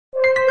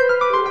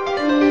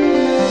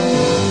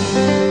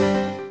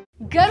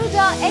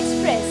Garuda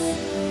Express,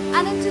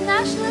 an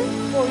international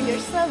courier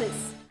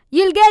service.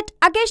 You'll get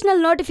occasional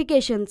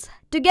notifications.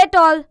 To get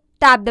all,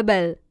 tap the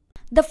bell.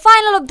 The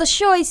final of the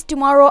show is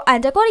tomorrow,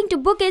 and according to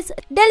bookies,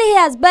 Delhi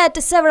has bet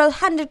several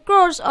hundred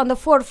crores on the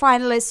 4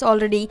 finalists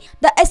already.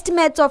 The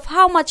estimates of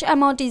how much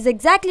amount is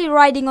exactly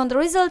riding on the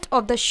result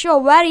of the show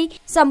vary.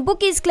 Some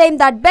bookies claim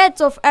that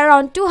bets of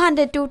around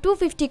 200 to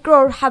 250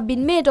 crore have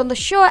been made on the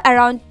show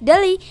around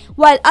Delhi,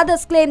 while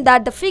others claim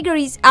that the figure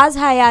is as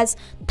high as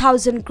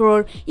 1000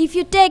 crore if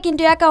you take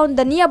into account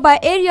the nearby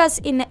areas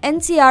in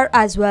NCR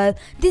as well.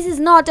 This is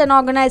not an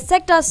organized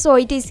sector, so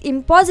it is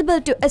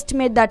impossible to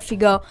estimate that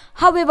figure.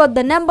 However,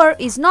 the number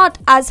is not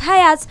as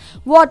high as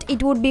what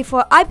it would be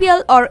for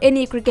IPL or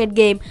any cricket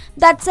game.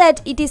 That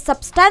said, it is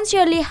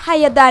substantially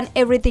higher than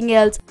everything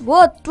else,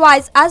 worth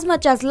twice as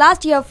much as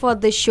last year for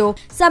this show.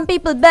 Some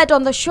people bet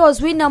on the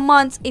show's winner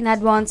months in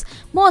advance.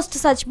 Most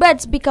such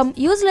bets become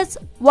useless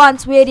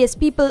once various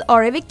people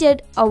are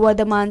evicted over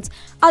the months.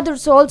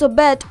 Others also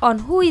bet on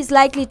who is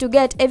likely to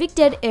get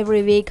evicted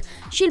every week.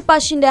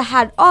 Shinde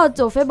had odds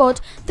of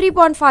about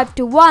 3.5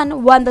 to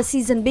 1 when the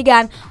season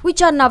began,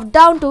 which are now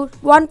down to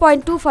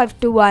 1.25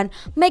 to 1,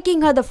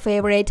 making her the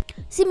favorite.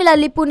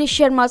 Similarly, Puneesh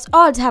Sharma's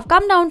odds have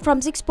come down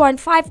from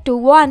 6.5 to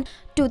 1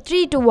 to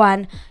 3 to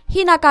 1.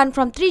 Hina Khan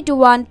from 3 to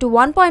 1 to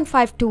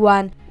 1.5 to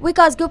 1.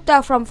 Vikas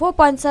Gupta from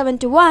 4.7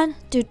 to 1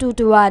 to 2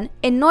 to 1.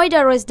 A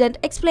Noida resident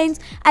explains,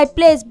 I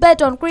place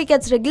bet on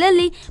crickets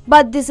regularly,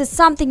 but this is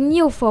something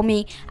new for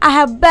me. I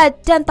have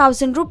bet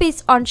 10,000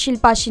 rupees on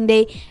Shilpa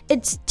Shinde.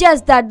 It's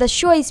just that the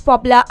show is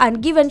popular,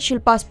 and given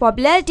Shilpa's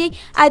popularity,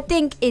 I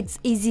think it's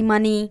easy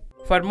money.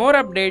 For more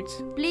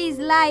updates, please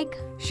like,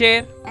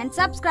 share and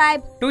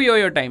subscribe to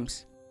YOYO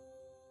Times.